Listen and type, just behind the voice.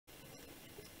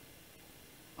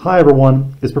Hi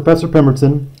everyone, it's Professor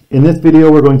Pemberton. In this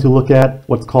video we're going to look at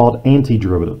what's called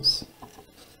antiderivatives.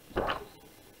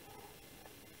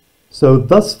 So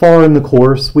thus far in the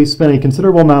course we've spent a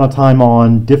considerable amount of time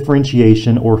on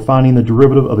differentiation or finding the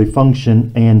derivative of a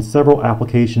function and several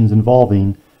applications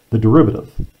involving the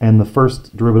derivative and the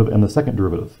first derivative and the second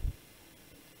derivative.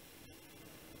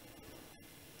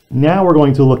 Now we're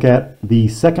going to look at the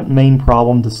second main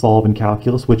problem to solve in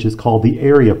calculus, which is called the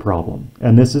area problem.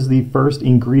 And this is the first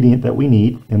ingredient that we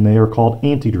need, and they are called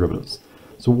antiderivatives.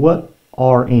 So what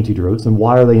are antiderivatives and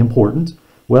why are they important?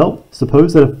 Well,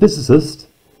 suppose that a physicist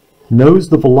knows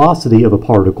the velocity of a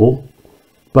particle,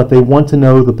 but they want to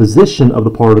know the position of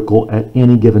the particle at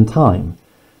any given time.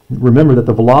 Remember that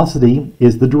the velocity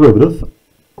is the derivative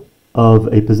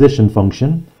of a position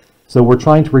function. So we're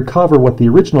trying to recover what the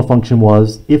original function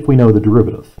was if we know the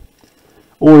derivative.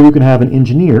 Or you can have an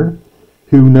engineer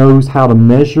who knows how to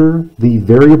measure the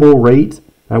variable rate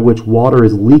at which water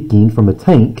is leaking from a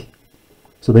tank.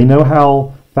 So they know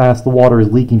how fast the water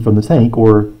is leaking from the tank,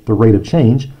 or the rate of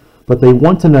change, but they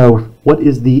want to know what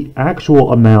is the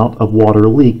actual amount of water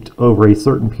leaked over a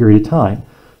certain period of time.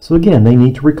 So again, they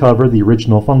need to recover the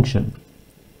original function.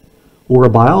 Or a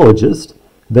biologist,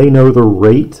 they know the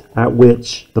rate at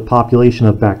which the population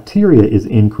of bacteria is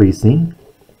increasing,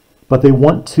 but they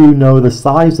want to know the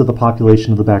size of the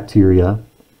population of the bacteria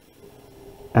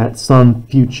at some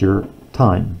future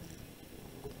time.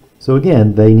 So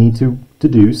again, they need to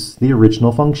deduce the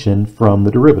original function from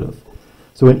the derivative.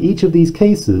 So in each of these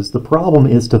cases, the problem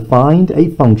is to find a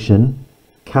function,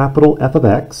 capital F of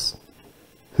x,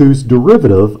 whose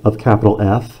derivative of capital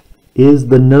F is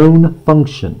the known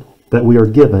function that we are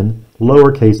given,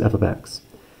 lowercase f of x.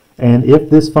 And if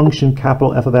this function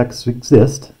capital F of x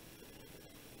exists,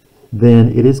 then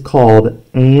it is called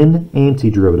an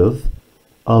antiderivative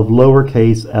of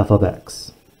lowercase f of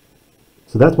x.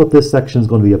 So that's what this section is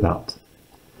going to be about.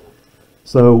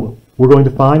 So we're going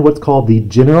to find what's called the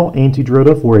general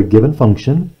antiderivative for a given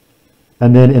function,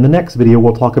 and then in the next video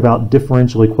we'll talk about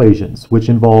differential equations, which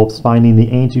involves finding the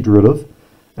antiderivative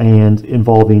and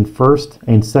involving first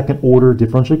and second order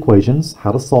differential equations,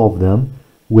 how to solve them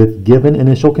with given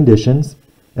initial conditions,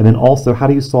 and then also how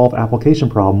do you solve application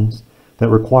problems that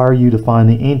require you to find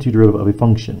the antiderivative of a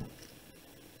function.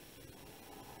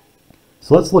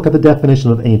 So let's look at the definition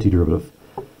of antiderivative.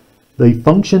 The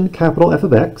function capital F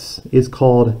of x is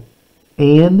called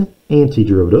an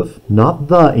antiderivative, not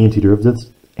the antiderivative, it's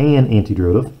an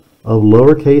antiderivative of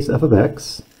lowercase f of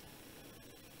x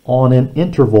on an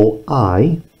interval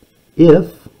I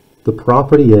if the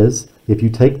property is, if you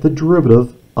take the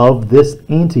derivative of this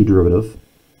antiderivative,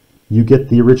 you get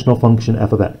the original function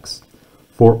f of x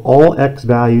for all x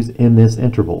values in this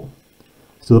interval.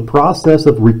 So the process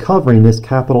of recovering this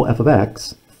capital F of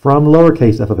x from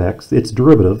lowercase f of x, its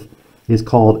derivative, is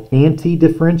called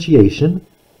antidifferentiation.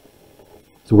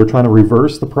 So we're trying to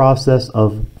reverse the process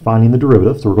of finding the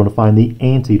derivative, so we're going to find the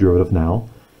antiderivative now.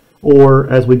 Or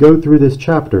as we go through this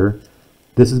chapter,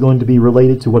 this is going to be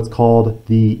related to what's called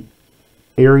the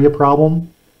area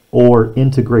problem or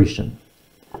integration.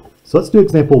 So let's do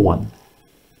example 1.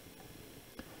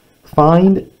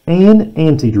 Find an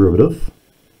antiderivative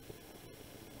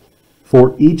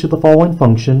for each of the following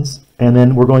functions, and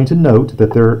then we're going to note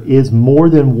that there is more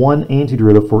than one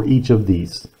antiderivative for each of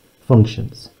these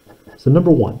functions. So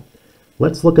number 1,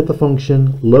 let's look at the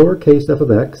function lowercase f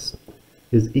of x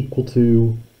is equal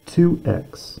to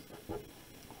 2x.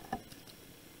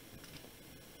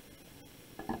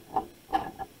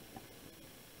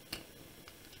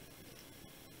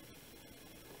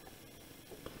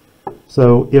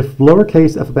 So if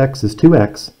lowercase f of x is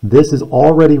 2x, this is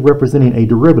already representing a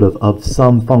derivative of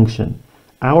some function.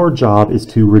 Our job is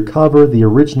to recover the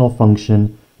original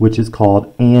function, which is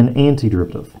called an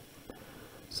antiderivative.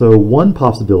 So one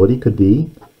possibility could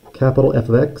be capital F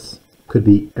of x could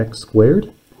be x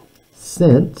squared,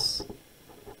 since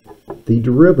the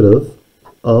derivative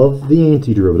of the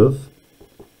antiderivative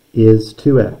is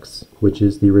 2x, which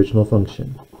is the original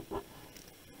function.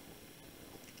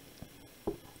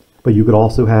 But you could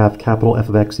also have capital F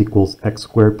of x equals x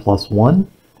squared plus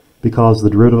 1, because the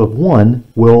derivative of 1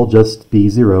 will just be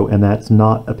 0, and that's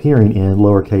not appearing in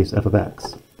lowercase f of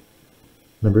x.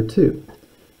 Number 2,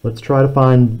 let's try to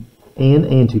find an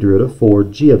antiderivative for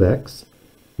g of x,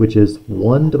 which is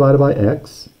 1 divided by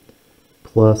x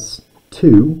plus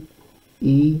 2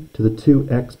 e to the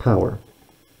 2x power.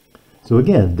 So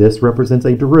again, this represents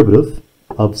a derivative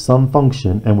of some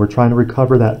function, and we're trying to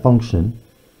recover that function,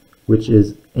 which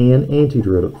is an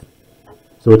antiderivative.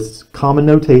 So it's common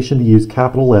notation to use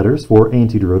capital letters for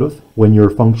antiderivative when your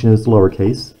function is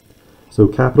lowercase. So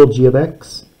capital G of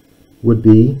x would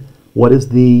be, what is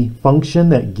the function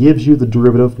that gives you the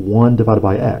derivative 1 divided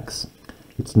by x?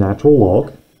 It's natural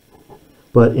log,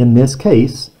 but in this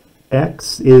case,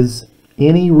 x is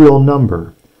any real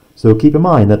number. So keep in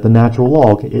mind that the natural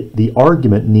log, the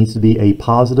argument needs to be a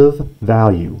positive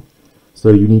value. So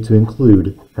you need to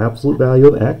include absolute value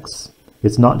of x.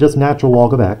 It's not just natural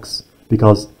log of x,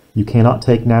 because you cannot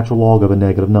take natural log of a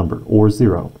negative number or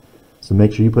 0. So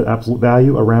make sure you put absolute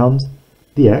value around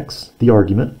the x, the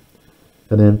argument,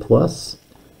 and then plus,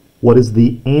 what is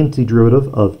the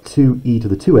antiderivative of 2e to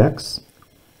the 2x?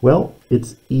 Well,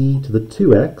 it's e to the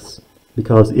 2x,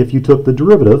 because if you took the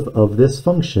derivative of this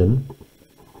function,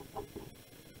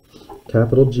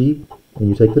 capital G, and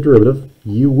you take the derivative,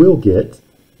 you will get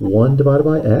 1 divided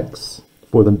by x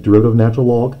for the derivative of natural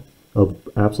log of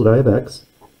absolute value of x,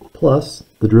 plus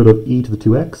the derivative of e to the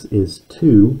 2x is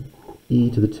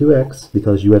 2e to the 2x,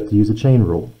 because you have to use a chain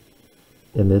rule.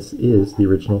 And this is the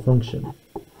original function.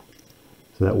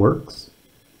 So that works.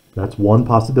 That's one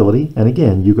possibility. And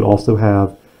again, you could also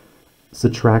have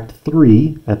subtract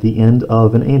 3 at the end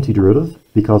of an antiderivative,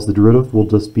 because the derivative will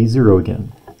just be 0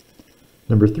 again.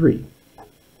 Number 3.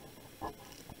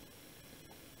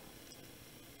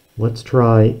 Let's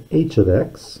try h of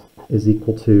x is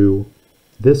equal to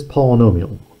this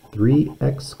polynomial,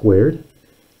 3x squared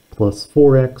plus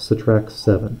 4x subtract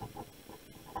 7.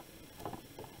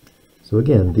 So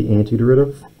again, the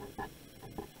antiderivative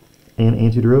and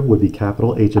antiderivative would be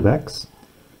capital H of x.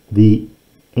 The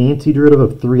antiderivative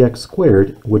of 3x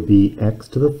squared would be x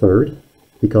to the third,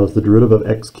 because the derivative of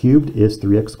x cubed is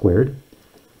 3x squared.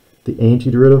 The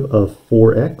antiderivative of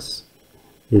 4x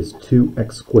is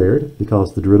 2x squared,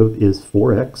 because the derivative is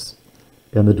 4x.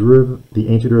 And the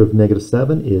antiderivative of negative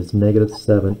 7 is negative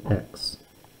 7x,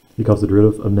 because the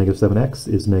derivative of negative 7x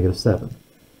is negative 7.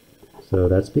 So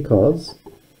that's because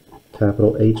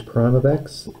capital H prime of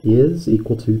x is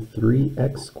equal to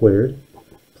 3x squared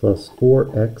plus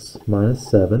 4x minus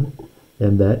 7,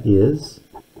 and that is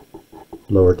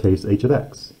lowercase h of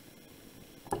x.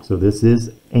 So this is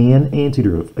an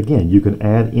antiderivative. Again, you can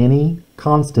add any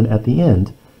constant at the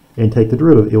end and take the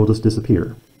derivative, it will just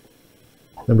disappear.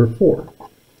 Number 4.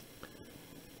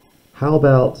 How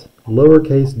about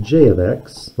lowercase j of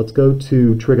x? Let's go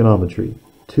to trigonometry.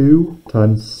 2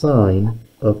 times sine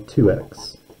of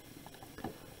 2x.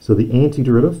 So the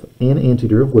antiderivative and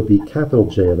antiderivative would be capital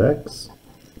J of x.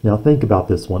 Now think about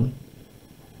this one.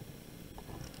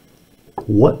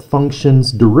 What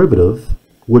function's derivative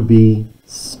would be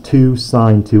 2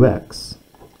 sine 2x?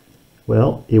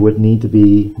 Well, it would need to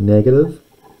be negative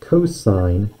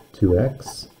cosine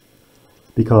 2x,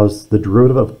 because the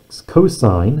derivative of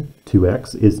cosine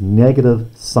 2x is negative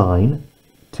sine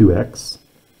 2x.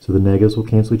 So the negatives will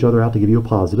cancel each other out to give you a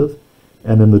positive.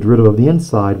 And then the derivative of the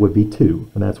inside would be 2,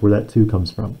 and that's where that 2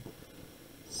 comes from.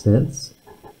 Since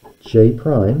j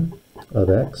prime of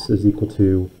x is equal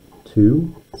to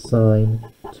 2 sine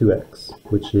 2x,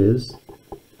 which is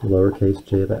lowercase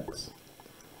j of x.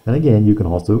 And again, you can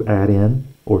also add in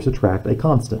or subtract a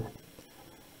constant.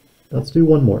 Let's do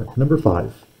one more, number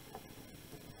 5.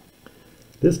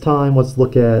 This time, let's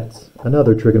look at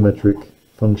another trigonometric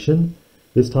function.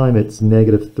 This time it's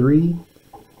negative 3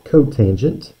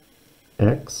 cotangent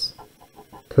x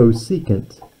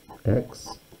cosecant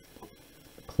x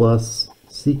plus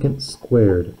secant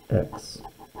squared x.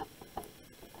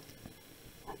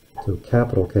 So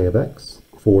capital K of x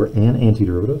for an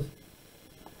antiderivative.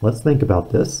 Let's think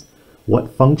about this.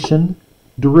 What function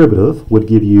derivative would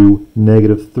give you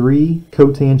negative 3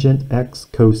 cotangent x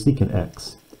cosecant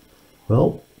x?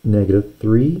 Well, negative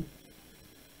 3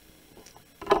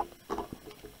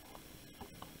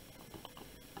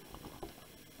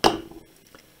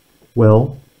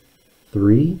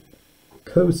 3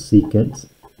 cosecant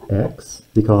x,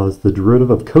 because the derivative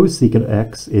of cosecant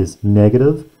x is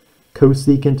negative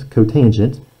cosecant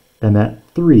cotangent, and that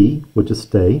 3 would just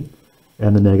stay,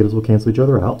 and the negatives will cancel each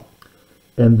other out.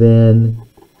 And then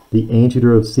the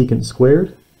antiderivative of secant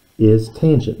squared is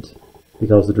tangent,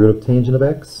 because the derivative of tangent of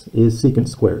x is secant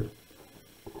squared.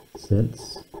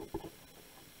 Since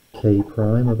k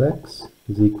prime of x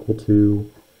is equal to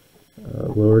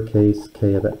lowercase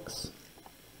k of x.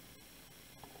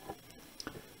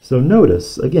 So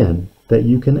notice, again, that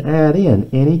you can add in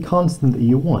any constant that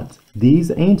you want. These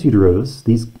antiderivatives,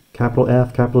 these capital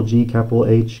F, capital G, capital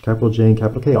H, capital J, and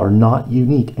capital K are not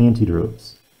unique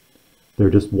antiderivatives. They're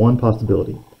just one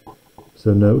possibility.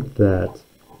 So note that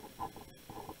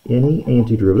any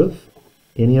antiderivative,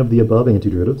 any of the above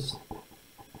antiderivatives,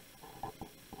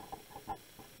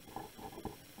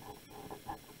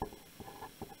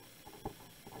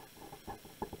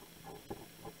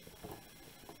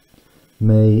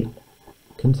 may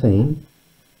contain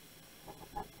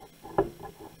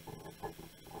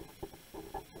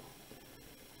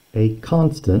a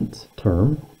constant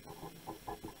term.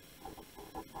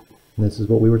 And this is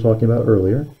what we were talking about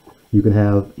earlier. You can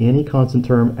have any constant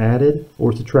term added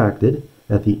or subtracted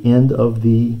at the end of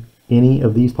any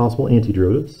of these possible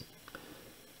antiderivatives,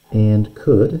 and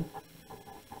could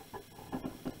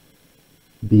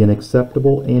be an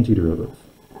acceptable antiderivative.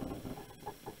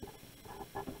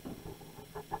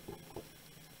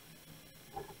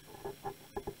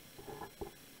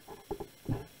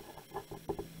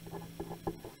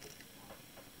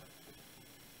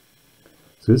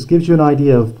 So this gives you an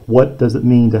idea of what does it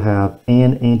mean to have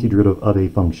an antiderivative of a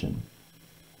function.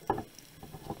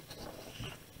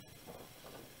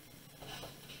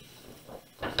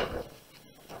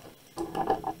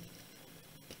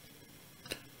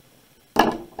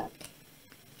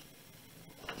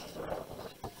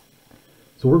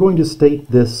 So we're going to state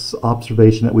this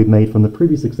observation that we've made from the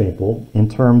previous example in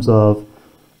terms of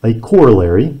a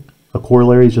corollary. A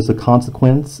corollary is just a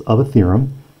consequence of a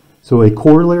theorem. So a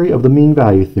corollary of the mean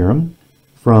value theorem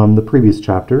from the previous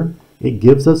chapter, it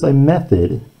gives us a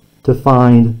method to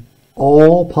find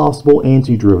all possible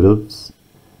antiderivatives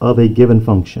of a given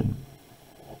function.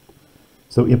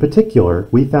 So in particular,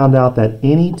 we found out that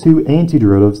any two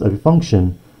antiderivatives of a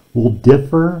function will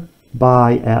differ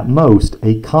by, at most,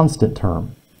 a constant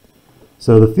term.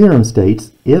 So the theorem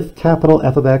states, if capital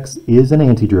F of x is an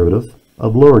antiderivative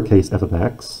of lowercase f of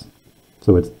x,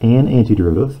 so it's an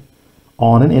antiderivative,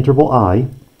 on an interval I,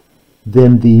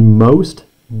 then the most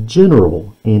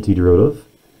general antiderivative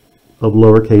of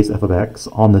lowercase f of x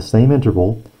on the same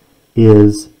interval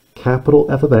is capital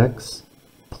F of x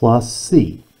plus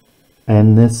c.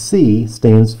 And this c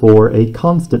stands for a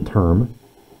constant term,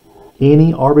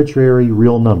 any arbitrary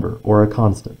real number, or a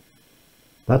constant.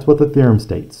 That's what the theorem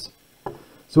states.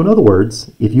 So in other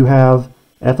words, if you have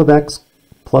f of x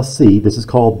plus c, this is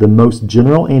called the most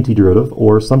general antiderivative,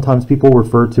 or sometimes people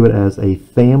refer to it as a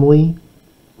family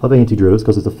of antiderivatives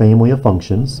because it's a family of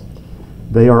functions.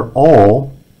 They are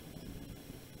all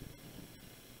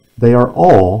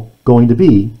going to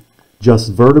be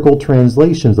just vertical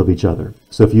translations of each other.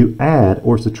 So if you add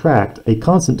or subtract a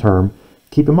constant term,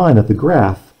 keep in mind that the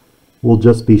graph will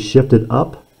just be shifted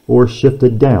up or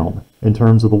shifted down in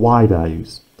terms of the y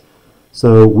values.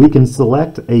 So we can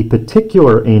select a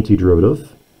particular antiderivative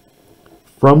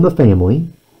from the family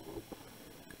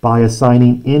by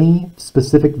assigning any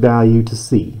specific value to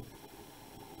c.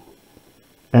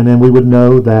 And then we would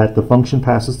know that the function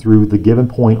passes through the given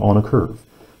point on a curve.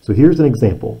 So here's an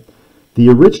example. The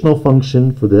original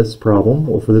function for this problem,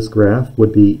 or for this graph,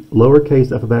 would be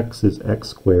lowercase f of x is x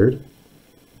squared.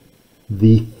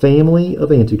 The family of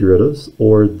antiderivatives,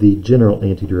 or the general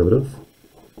antiderivative,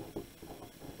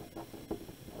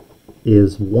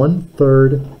 is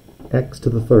 1/3 x to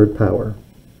the third power.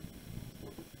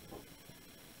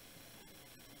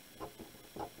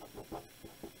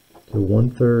 So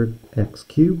 1/3 x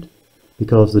cubed,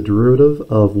 because the derivative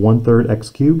of 1/3 x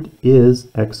cubed is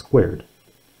x squared,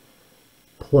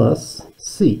 plus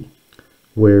c,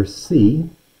 where c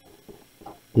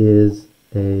is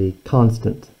a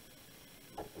constant.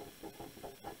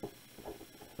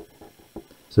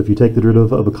 So if you take the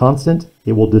derivative of a constant,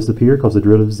 it will disappear because the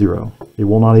derivative is 0. It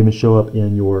will not even show up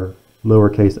in your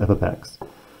lowercase f of x.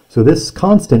 So this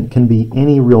constant can be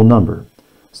any real number.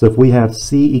 So if we have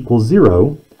c equals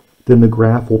 0, then the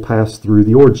graph will pass through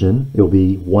the origin. It will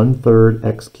be 1/3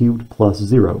 x cubed plus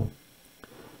 0.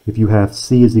 If you have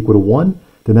c is equal to 1,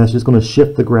 then that's just going to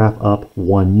shift the graph up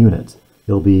 1 unit.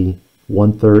 It'll be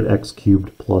 1/3 x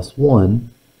cubed plus 1,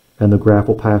 and the graph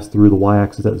will pass through the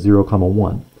y-axis at 0,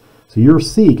 1. So your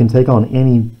c can take on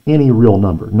any real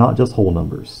number, not just whole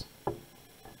numbers.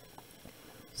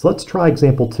 So let's try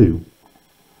example 2.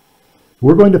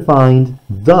 We're going to find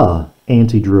the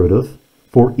antiderivative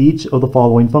for each of the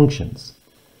following functions.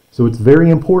 So it's very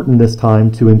important this time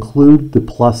to include the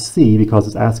plus c because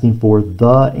it's asking for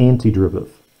the antiderivative,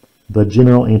 the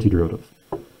general antiderivative.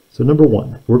 So number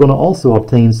 1, we're going to also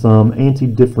obtain some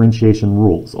antidifferentiation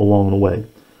rules along the way.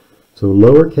 So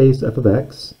lowercase f of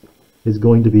x is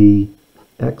going to be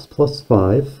x plus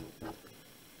 5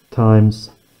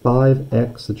 times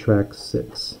 5x subtract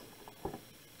 6.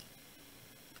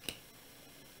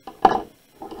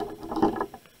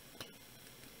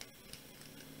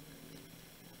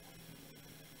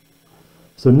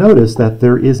 So notice that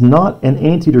there is not an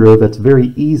antiderivative that's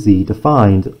very easy to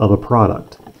find of a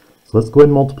product. So let's go ahead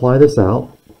and multiply this out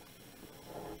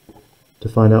to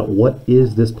find out what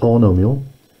is this polynomial.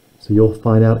 So you'll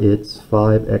find out it's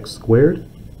 5x squared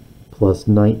plus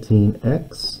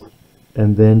 19x,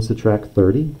 and then subtract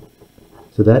 30.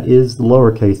 So that is the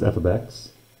lowercase f of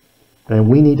x. And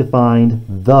we need to find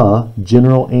the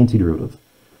general antiderivative.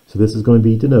 So this is going to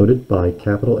be denoted by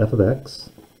capital F of x.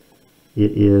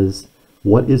 It is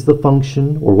what is the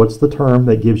function, or what's the term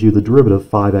that gives you the derivative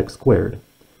 5x squared.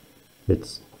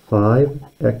 It's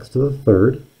 5x to the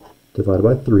third divided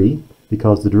by 3,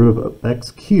 because the derivative of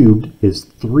x cubed is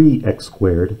 3x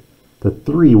squared. The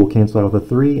 3 will cancel out with a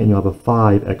 3, and you'll have a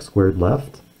 5x squared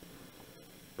left.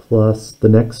 Plus the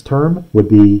next term would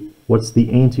be, what's the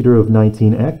antiderivative of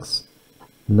 19x?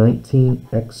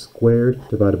 19x squared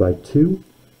divided by 2,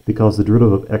 because the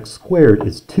derivative of x squared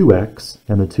is 2x,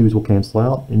 and the 2's will cancel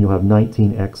out, and you'll have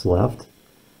 19x left.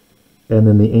 And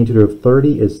then the antiderivative of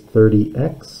 30 is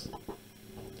 30x.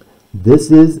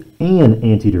 This is an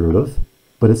antiderivative,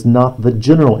 but it's not the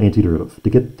general antiderivative. To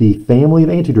get the family of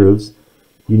antiderivatives,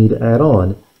 you need to add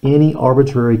on any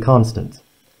arbitrary constant.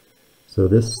 So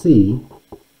this c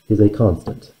is a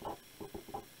constant.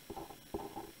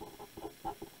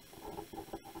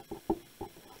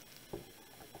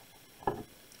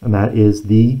 And that is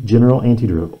the general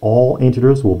antiderivative. All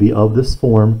antiderivatives will be of this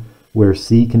form, where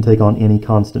c can take on any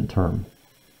constant term,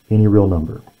 any real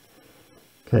number.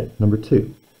 Okay, number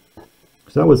 2.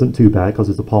 So that wasn't too bad because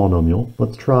it's a polynomial.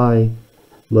 Let's try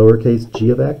lowercase g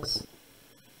of x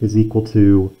is equal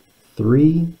to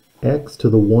 3x to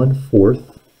the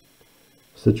 1/4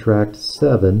 subtract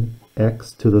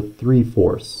 7x to the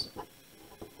 3/4.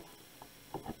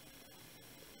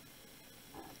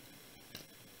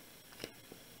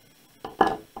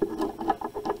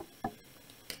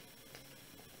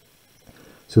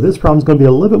 So this problem is going to be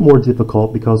a little bit more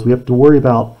difficult because we have to worry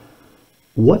about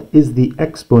what is the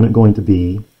exponent going to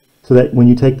be, so that when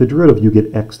you take the derivative, you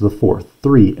get x to the 4th,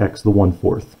 3x to the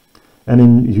 1/4. And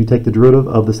then if you take the derivative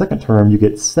of the second term, you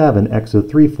get 7x to the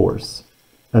 3/4.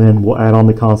 And then we'll add on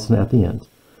the constant at the end.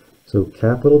 So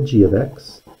capital G of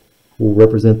x will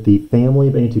represent the family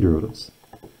of antiderivatives.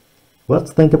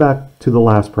 Let's think back to the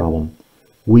last problem.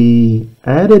 We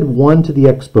added 1 to the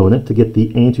exponent to get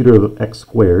the antiderivative of x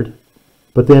squared.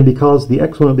 But then because the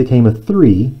exponent became a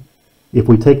 3, if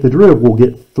we take the derivative, we'll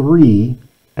get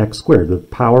 3x squared. The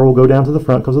power will go down to the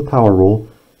front because of the power rule.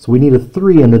 So we need a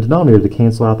 3 in the denominator to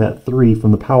cancel out that 3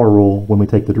 from the power rule when we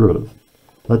take the derivative.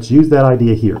 Let's use that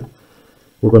idea here.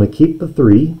 We're going to keep the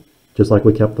 3, just like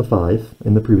we kept the 5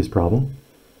 in the previous problem.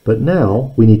 But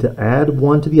now we need to add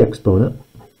 1 to the exponent,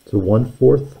 so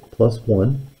 1/4 plus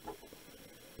 1.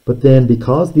 But then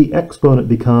because the exponent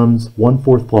becomes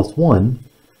 1/4 plus 1,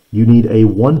 you need a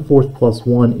 1/4 plus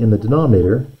 1 in the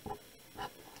denominator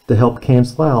to help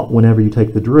cancel out whenever you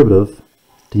take the derivative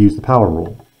to use the power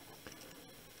rule.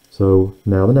 So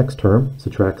now the next term,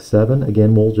 subtract 7,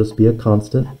 again will just be a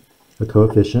constant, a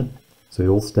coefficient, so it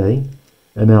will stay.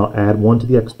 And now add 1 to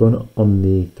the exponent on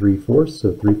the 3/4,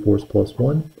 so 3/4 plus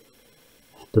 1,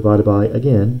 divided by,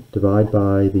 again, divide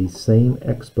by the same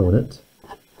exponent.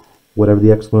 Whatever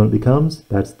the exponent becomes,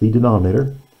 that's the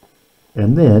denominator.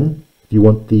 And then, if you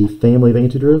want the family of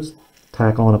antiderivatives,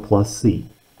 tack on a plus c,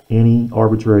 any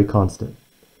arbitrary constant.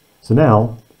 So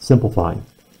now, simplify.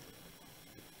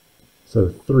 So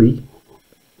 3,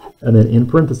 and then in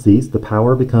parentheses, the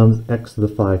power becomes x to the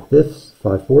 5/5,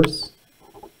 5/4,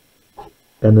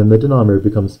 and then the denominator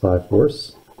becomes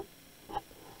 5/4.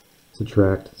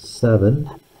 Subtract 7.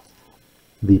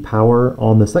 The power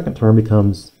on the second term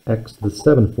becomes x to the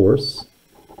 7/4,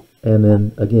 and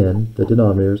then again, the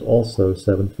denominator is also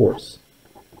 7/4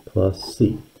 plus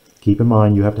c. Keep in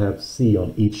mind you have to have c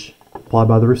on each applied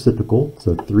by the reciprocal,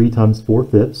 so 3 times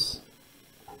 4/5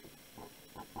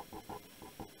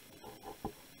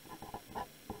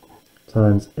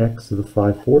 times x to the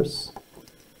 5/4,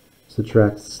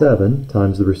 subtract 7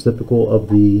 times the reciprocal of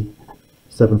the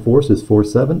 7/4 is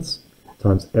 4/7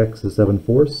 times x to the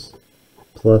 7/4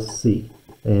 plus c.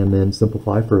 And then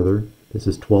simplify further. This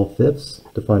is 12/5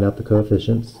 to find out the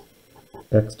coefficients,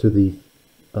 x to the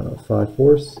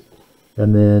 5/4,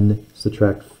 and then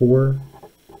subtract 4,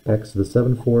 x to the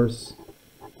 7/4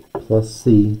 plus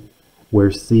c,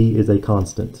 where c is a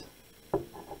constant.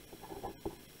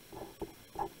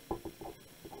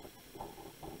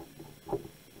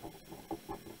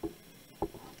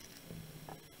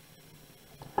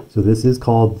 So this is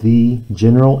called the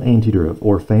general antiderivative,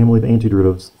 or family of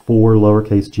antiderivatives for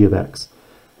lowercase g of x.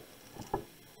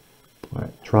 All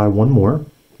right, try one more,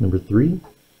 number 3.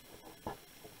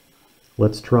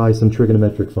 Let's try some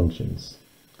trigonometric functions.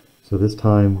 So this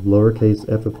time, lowercase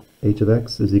f of h of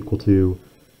x is equal to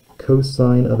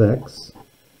cosine of x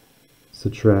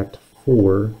subtract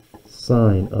 4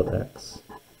 sine of x.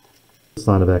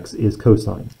 Sine of x is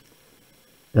cosine.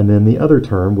 And then the other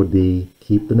term would be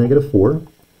keep the negative 4,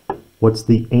 What's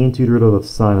the antiderivative of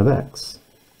sine of x?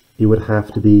 It would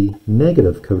have to be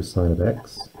negative cosine of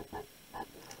x,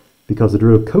 because the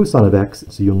derivative of cosine of x,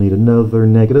 so you'll need another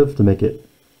negative to make it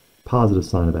positive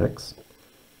sine of x,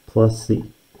 plus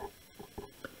c.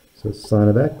 So sine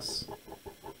of x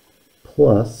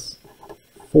plus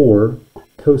 4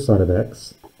 cosine of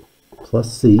x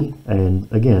plus c, and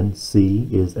again, c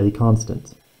is a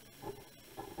constant.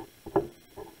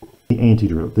 The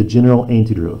antiderivative, the general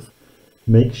antiderivative.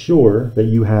 Make sure that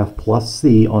you have plus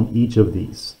c on each of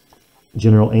these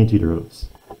general antiderivatives.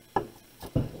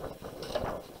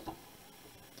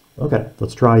 Okay,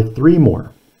 let's try 3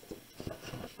 more.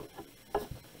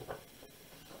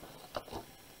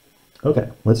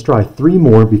 Okay, let's try 3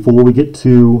 more before we get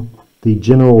to the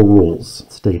general rules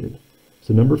stated.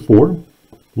 So number 4,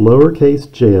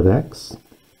 lowercase j of x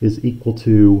is equal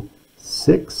to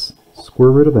 6 square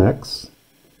root of x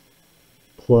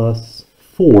plus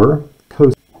 4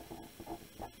 cosine.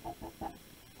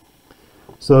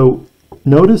 So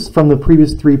notice from the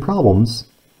previous 3 problems,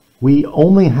 we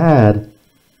only had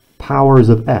powers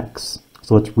of x.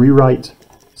 So let's rewrite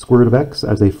square root of x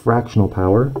as a fractional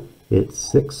power.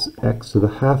 It's 6x to the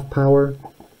half power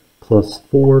plus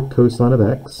 4 cosine of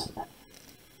x.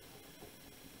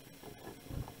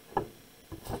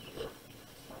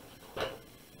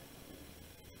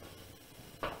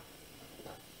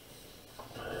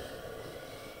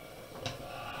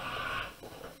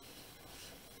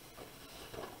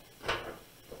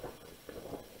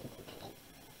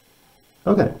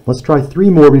 Okay, let's try 3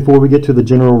 more before we get to the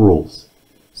general rules.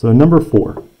 So number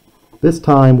 4. This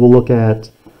time we'll look at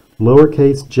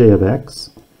lowercase j of x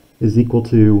is equal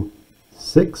to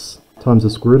 6 times the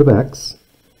square root of x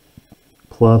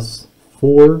plus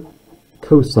 4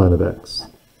 cosine of x.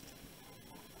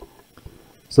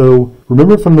 So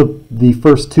remember from the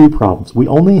first 2 problems, we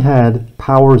only had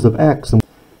powers of x, and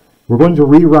we're going to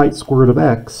rewrite square root of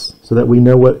x so that we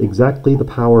know what exactly the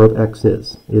power of x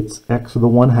is. It's x to the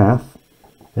 1/2,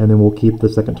 and then we'll keep the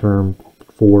second term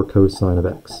 4 cosine of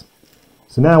x.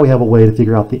 So now we have a way to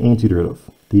figure out the antiderivative.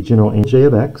 The general j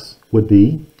of x would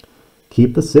be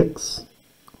keep the 6,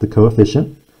 the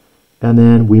coefficient, and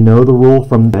then we know the rule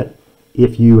from that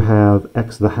if you have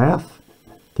x to the half,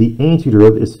 the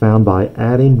antiderivative is found by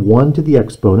adding 1 to the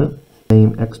exponent,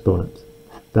 same exponent.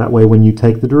 That way when you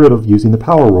take the derivative using the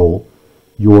power rule,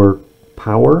 your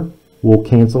power will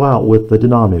cancel out with the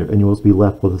denominator and you'll just be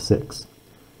left with a 6.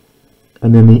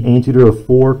 And then the antiderivative of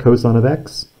 4 cosine of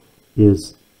x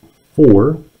is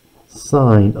 4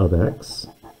 sine of x,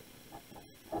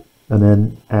 and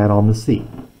then add on the c.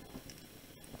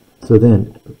 So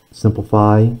then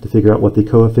simplify to figure out what the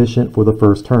coefficient for the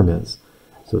first term is.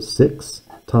 So 6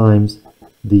 times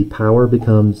the power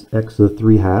becomes x to the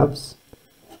 3/2,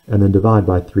 and then divide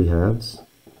by 3/2,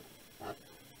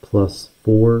 plus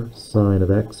 4 sine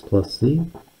of x plus c.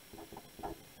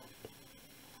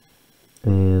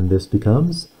 And this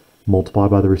becomes multiplied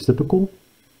by the reciprocal.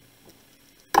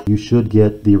 You should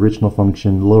get the original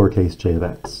function lowercase j of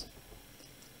x.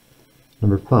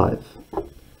 Number 5.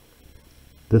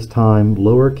 This time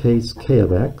lowercase k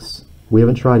of x. We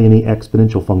haven't tried any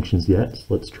exponential functions yet.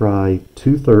 Let's try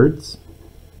 2/3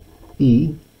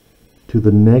 e to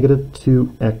the negative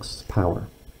 2x power.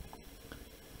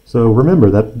 So remember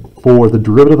that for the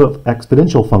derivative of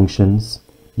exponential functions,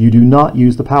 you do not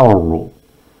use the power rule.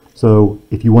 So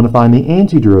if you want to find the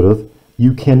antiderivative,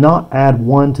 you cannot add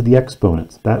 1 to the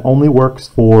exponents. That only works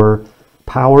for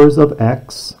powers of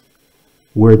x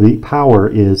where the power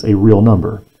is a real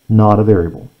number, not a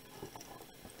variable.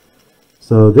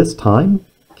 So this time,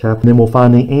 then we'll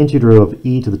find the antiderivative of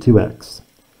e to the 2x.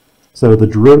 So the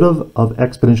derivative of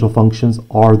exponential functions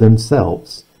are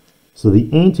themselves. So the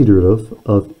antiderivative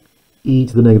of e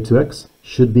to the negative 2x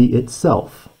should be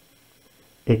itself.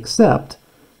 Except,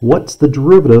 what's the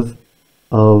derivative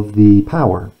of the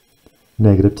power?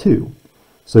 Negative 2.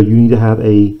 So you need to have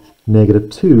a negative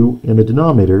 2 in the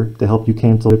denominator to help you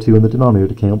cancel the 2 in the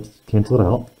denominator to cancel it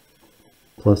out,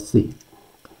 plus c.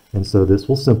 And so this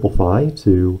will simplify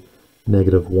to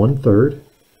negative 1/3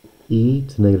 e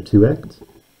to negative 2x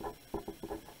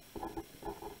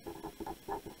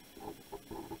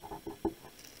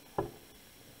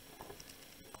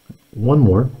one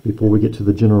more before we get to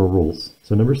the general rules.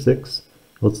 So number 6,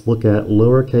 let's look at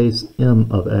lowercase m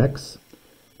of x.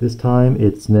 This time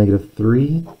it's negative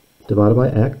 3 divided by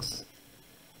x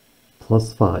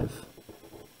plus 5.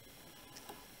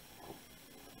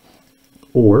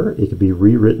 Or it could be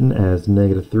rewritten as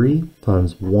negative 3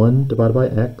 times 1 divided by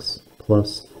x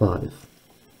plus 5.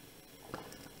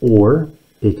 Or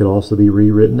it could also be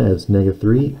rewritten as negative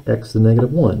 3 x to the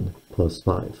negative 1 plus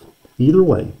 5. Either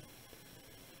way,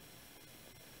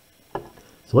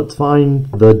 So let's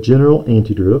find the general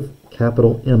antiderivative,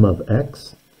 capital M of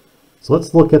x. So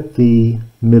let's look at the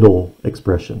middle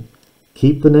expression.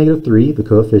 Keep the negative 3, the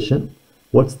coefficient.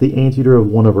 What's the antiderivative of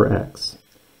 1 over x?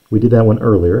 We did that one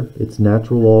earlier. It's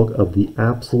natural log of the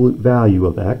absolute value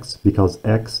of x, because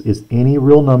x is any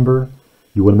real number.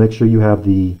 You want to make sure you have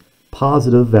the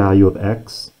positive value of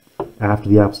x after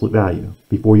the absolute value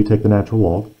before you take the natural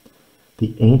log.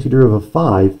 The antiderivative of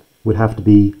 5 would have to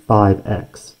be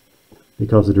 5x,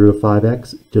 because the derivative of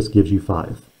 5x just gives you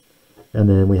 5. And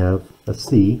then we have a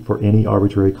c for any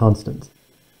arbitrary constant.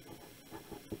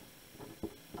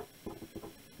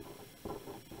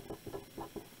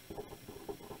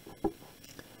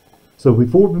 So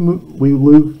before we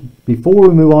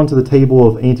move on to the table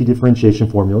of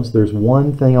antidifferentiation formulas, there's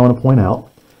one thing I want to point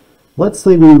out. Let's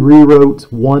say we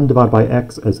rewrote 1 divided by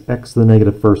x as x to the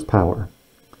negative first power.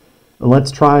 And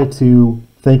let's try to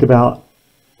think about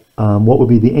what would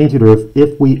be the antiderivative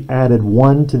if we added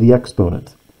 1 to the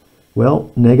exponent.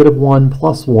 Well, negative 1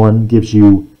 plus 1 gives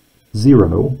you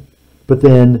 0. But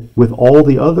then with all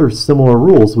the other similar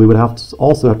rules, we would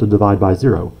also have to divide by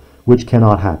 0, which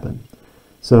cannot happen.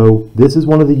 So this is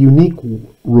one of the unique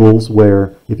rules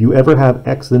where if you ever have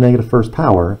x to the negative first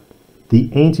power, the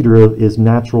antiderivative is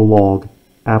natural log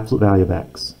absolute value of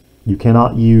x. You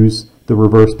cannot use the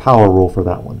reverse power rule for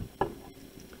that one.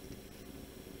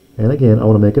 And again, I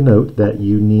want to make a note that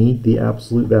you need the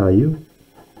absolute value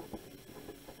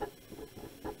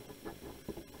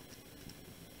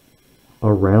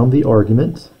around the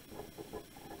argument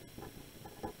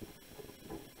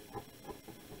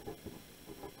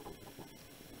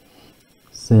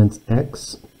since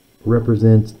x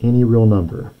represents any real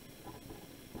number.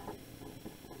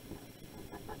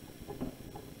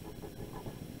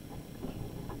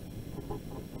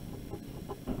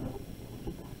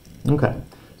 Okay,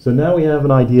 so now we have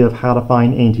an idea of how to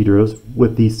find antiderivatives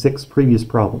with these 6 previous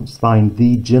problems. Find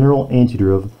the general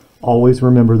antiderivative. Always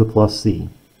remember the plus c.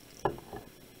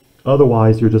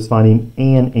 Otherwise, you're just finding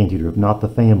an antiderivative, not the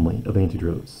family of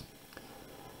antiderivatives.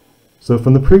 So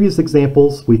from the previous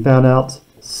examples, we found out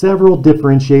several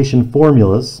differentiation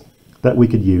formulas that we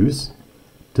could use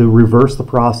to reverse the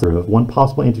process of one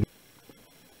possible antiderivative.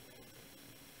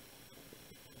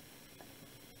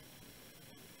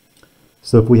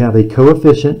 So if we have a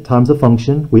coefficient times a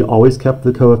function, we always kept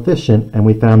the coefficient and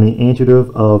we found the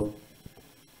antiderivative of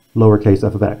lowercase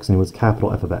f of x, and it was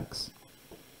capital F of x.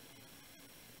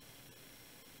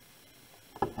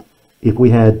 If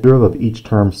we had derivative of each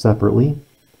term separately,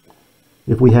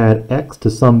 if we had x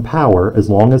to some power, as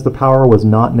long as the power was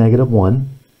not negative 1,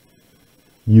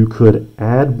 you could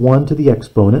add 1 to the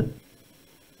exponent,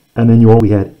 and then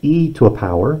we had e to a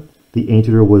power. The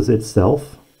antiderivative was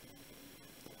itself.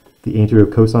 The antiderivative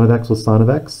of cosine of x was sine of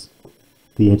x.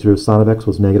 The antiderivative of sine of x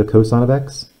was negative cosine of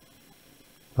x.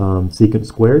 Secant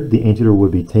squared, the antiderivative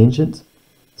would be tangent.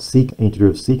 Antiderivative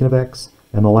of secant of x.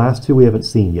 And the last two we haven't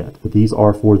seen yet, but these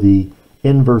are for the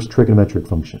inverse trigonometric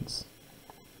functions.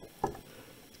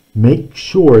 Make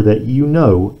sure that you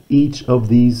know each of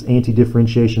these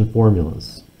antidifferentiation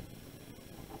formulas.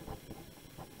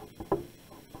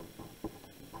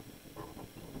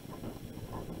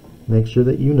 Make sure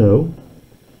that you know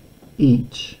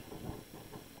each.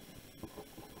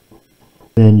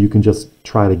 Then you can just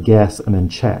try to guess and then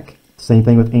check. Same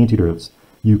thing with antiderivatives.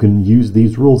 You can use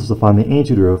these rules to find the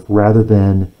antiderivative rather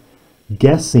than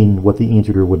guessing what the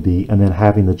antiderivative would be and then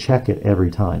having to check it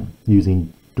every time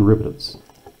using derivatives.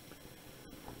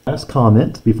 Last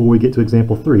comment before we get to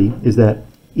example 3 is that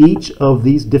each of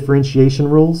these differentiation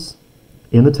rules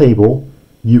in the table,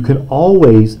 you can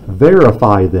always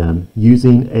verify them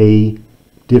using a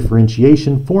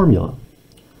differentiation formula.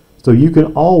 So you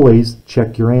can always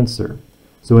check your answer.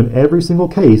 So in every single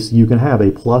case, you can have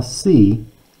a plus c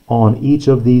on each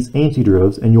of these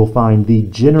antiderivatives, and you'll find the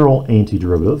general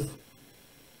antiderivative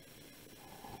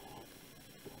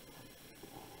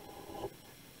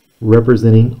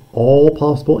representing all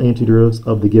possible antiderivatives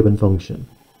of the given function.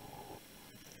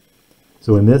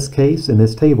 So in this case, in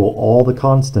this table, all the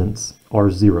constants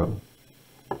are 0.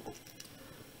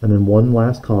 And then one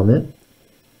last comment.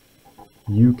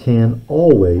 You can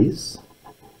always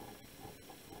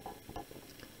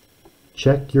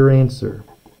check your answer.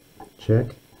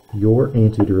 Check your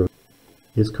antiderivative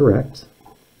is correct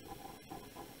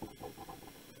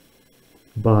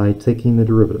by taking the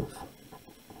derivative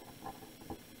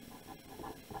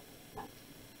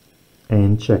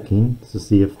and checking to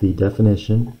see if the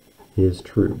definition is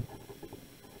true.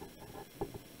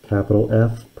 Capital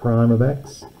F prime of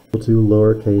x equal to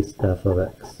lowercase f of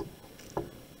x.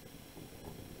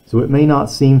 So it may not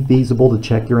seem feasible to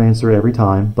check your answer every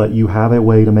time, but you have a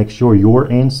way to make sure your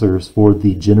answers for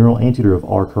the general antiderivative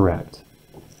are correct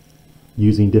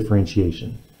using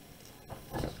differentiation.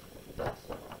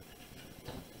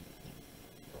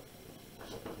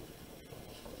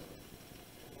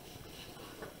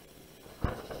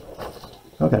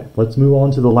 Okay, let's move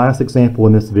on to the last example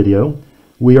in this video.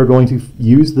 We are going to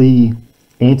use the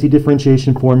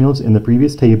anti-differentiation formulas in the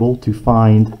previous table to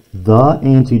find the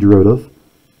antiderivative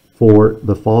for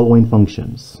the following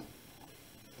functions.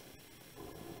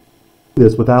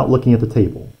 This without looking at the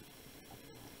table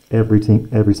every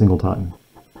single time.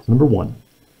 So number one,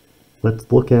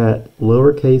 let's look at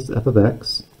lowercase f of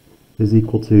x is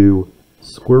equal to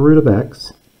square root of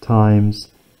x times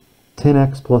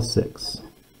 10x plus 6.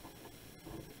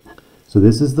 So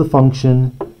this is the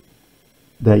function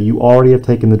that you already have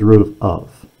taken the derivative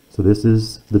of. So this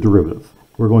is the derivative.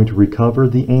 We're going to recover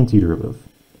the antiderivative.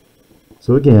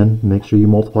 So again, make sure you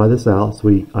multiply this out so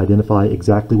we identify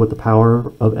exactly what the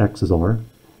power of x's are.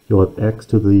 You'll have x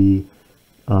to the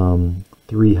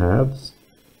 3 halves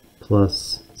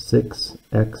plus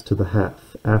 6x to the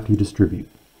half after you distribute.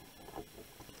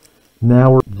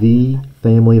 Now we're the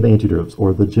family of antiderivatives,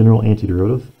 or the general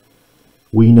antiderivative.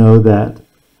 We know that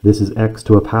this is x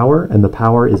to a power, and the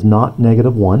power is not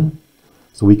 -1,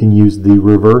 so we can use the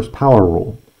reverse power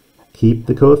rule. Keep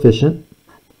the coefficient,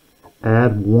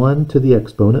 add 1 to the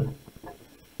exponent,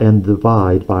 and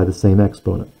divide by the same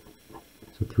exponent.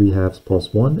 So 3 halves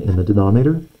plus 1 in the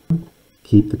denominator.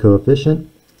 Keep the coefficient,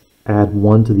 add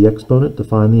 1 to the exponent to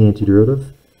find the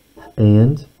antiderivative,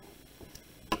 and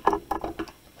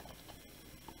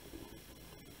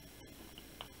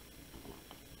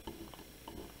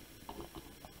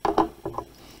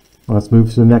let's move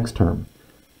to the next term.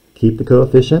 Keep the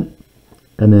coefficient,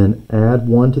 and then add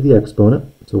 1 to the exponent,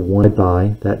 so 1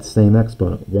 by that same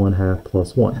exponent, 1 half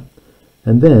plus 1.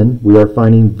 And then we are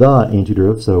finding the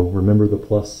antiderivative, so remember the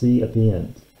plus c at the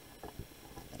end.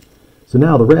 So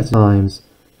now the rest times,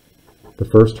 the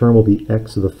first term will be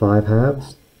x to the 5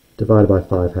 halves divided by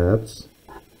 5 halves.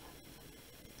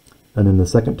 And then the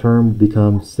second term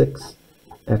becomes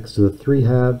 6x to the 3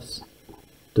 halves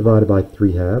divided by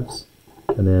 3 halves.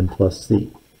 And then plus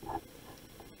c.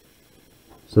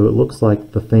 So it looks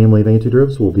like the family of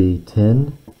antiderivatives will be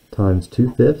 10 times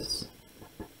 2/5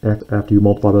 after you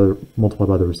multiply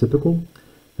by the reciprocal,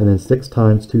 and then 6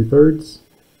 times 2/3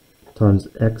 times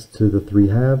x to the 3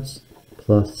 halves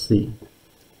plus c.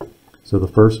 So the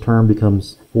first term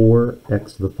becomes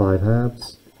 4x to the 5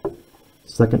 halves.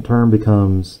 Second term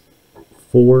becomes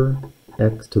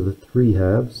 4x to the 3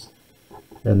 halves,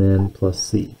 and then plus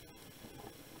c,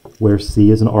 where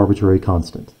c is an arbitrary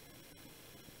constant.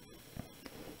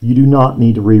 You do not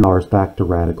need to read powers back to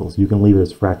radicals. You can leave it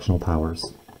as fractional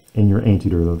powers in your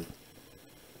antiderivative.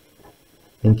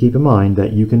 And keep in mind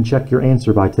that you can check your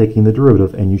answer by taking the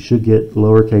derivative, and you should get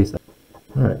lowercase.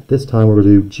 Alright, this time we're going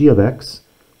to do g of x,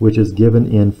 which is given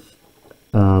in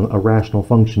a rational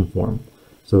function form.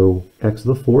 So x to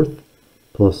the 4th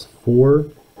plus 4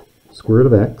 square root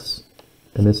of x,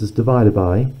 and this is divided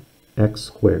by x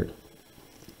squared.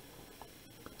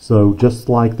 So just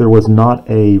like there was not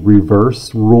a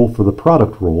reverse rule for the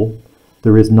product rule,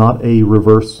 there is not a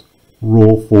reverse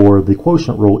rule for the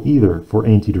quotient rule either for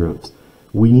antiderivatives.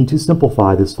 We need to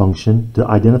simplify this function to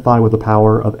identify what the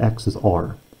power of x's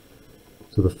are.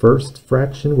 So the first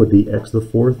fraction would be x to the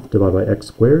 4th divided by x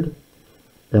squared,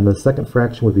 and the second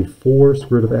fraction would be 4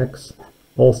 square root of x,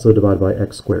 also divided by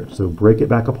x squared. So break it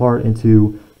back apart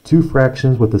into two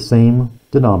fractions with the same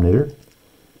denominator.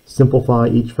 Simplify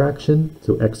each fraction,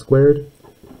 so x squared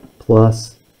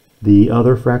plus the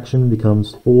other fraction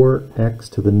becomes 4x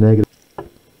to the negative.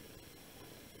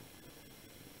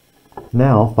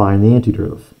 Now find the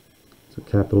antiderivative. So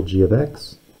capital G of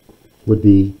x would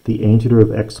be the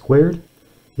antiderivative of x squared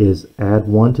is add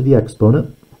 1 to the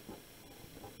exponent,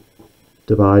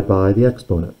 divide by the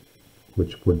exponent,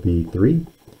 which would be 3.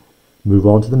 Move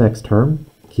on to the next term,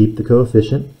 keep the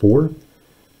coefficient 4,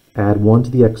 add 1 to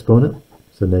the exponent,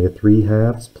 so negative 3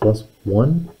 halves plus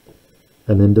 1,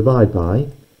 and then divide by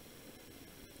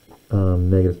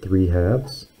negative 3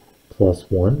 halves plus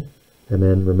 1, and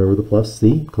then remember the plus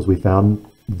c because we found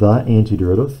the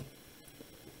antiderivative,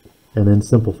 and then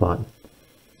simplify.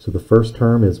 So the first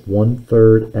term is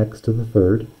 1/3 x to the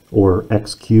 3rd, or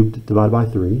x cubed divided by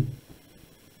 3,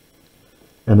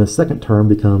 and the second term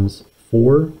becomes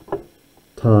 4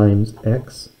 times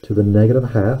x to the negative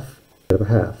half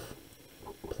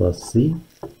plus c.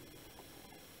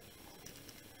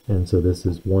 And so this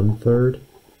is 1/3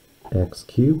 x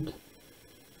cubed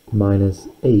minus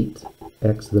 8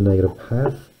 x to the negative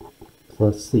half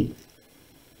plus c.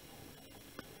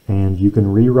 And you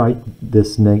can rewrite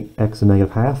this x to the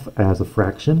negative half as a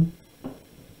fraction.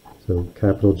 So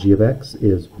capital G of x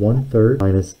is 1/3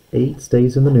 minus 8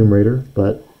 stays in the numerator,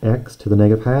 but x to the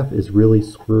negative half is really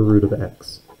square root of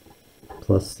x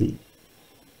plus c.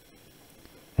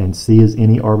 And c is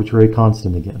any arbitrary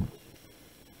constant again.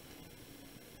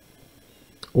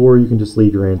 Or you can just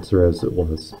leave your answer as it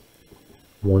was.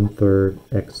 1/3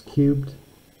 x cubed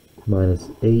minus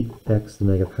 8x to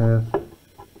the negative half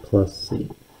plus c.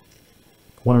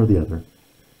 One or the other.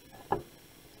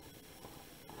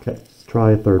 Okay, let's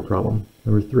try a third problem,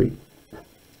 number 3.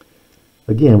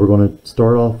 Again, we're going to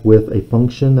start off with a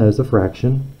function that is a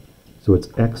fraction. So it's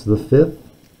x to the 5th,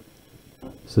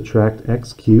 subtract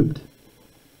x cubed,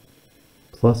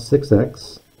 plus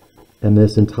 6x, and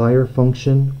this entire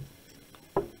function,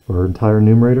 or entire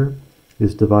numerator,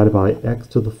 is divided by x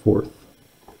to the 4th.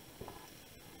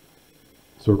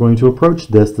 So we're going to approach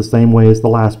this the same way as the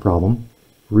last problem.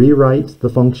 Rewrite the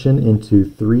function into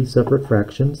 3 separate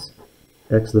fractions.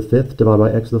 X to the 5th divided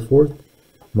by x to the 4th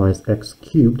minus x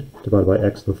cubed divided by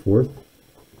x to the 4th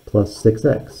plus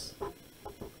 6x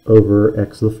over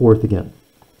x to the 4th again.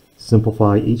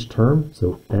 Simplify each term,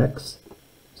 so x,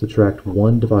 subtract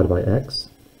 1 divided by x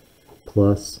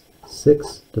plus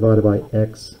 6 divided by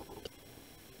x.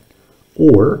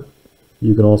 Or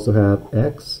you can also have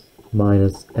x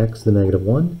minus x to the negative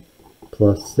 1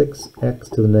 plus 6x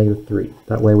to the negative 3.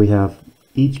 That way we have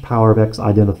each power of x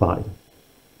identified.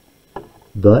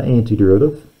 The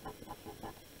antiderivative,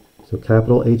 so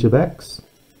capital H of x,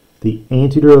 the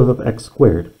antiderivative of x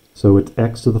squared. So it's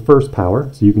x to the first power,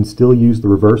 so you can still use the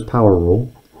reverse power rule.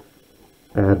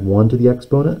 Add 1 to the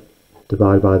exponent,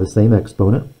 divide by the same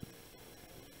exponent.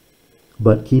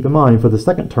 But keep in mind, for the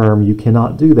second term, you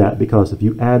cannot do that, because if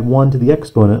you add 1 to the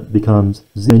exponent, it becomes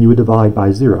 0, and you would divide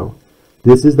by 0.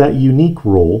 This is that unique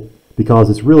rule, because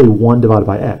it's really 1 divided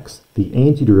by x. The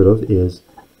antiderivative is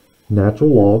natural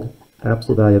log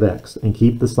absolute value of x, and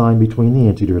keep the sign between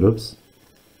the antiderivatives,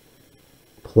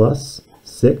 plus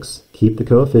 6, keep the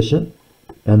coefficient,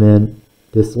 and then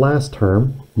this last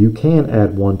term, you can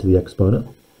add 1 to the exponent.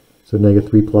 So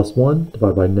negative 3 plus 1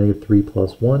 divided by negative 3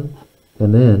 plus 1,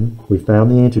 and then we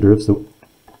found the antiderivative, so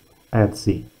add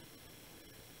c.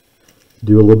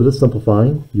 Do a little bit of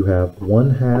simplifying. You have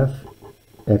 1/2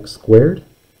 x squared,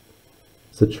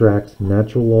 subtract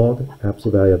natural log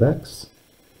absolute value of x,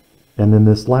 and then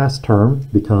this last term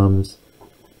becomes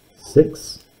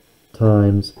 6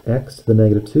 times x to the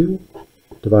negative 2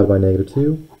 divided by negative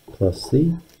 2 plus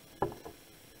c.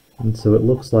 And so it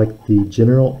looks like the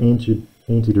general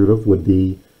antiderivative would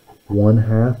be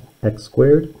 1/2 x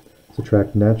squared,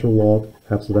 subtract natural log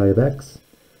absolute value of x,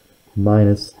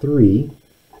 minus 3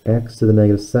 x to the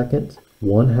negative 2nd,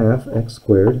 1/2 x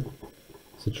squared,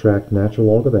 subtract natural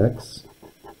log of x,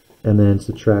 and then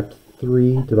subtract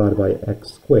 3 divided by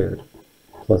x squared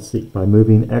plus c by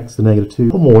moving x to negative 2.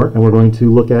 One more, and we're going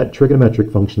to look at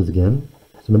trigonometric functions again.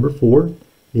 So number 4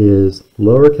 is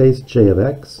lowercase j of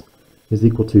x is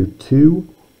equal to 2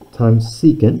 times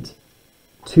secant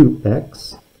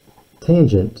 2x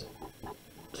tangent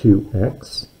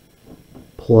 2x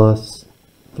plus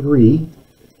 3e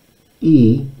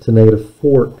to negative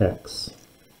 4x.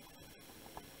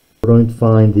 We're going to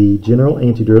find the general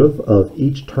antiderivative of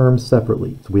each term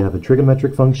separately. So we have a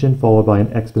trigonometric function followed by an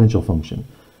exponential function.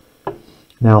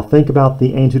 Now think about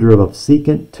the antiderivative of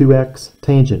secant 2x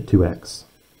tangent 2x.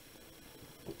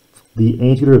 The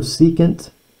antiderivative of secant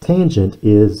tangent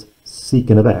is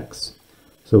secant of x.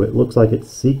 So it looks like it's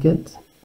secant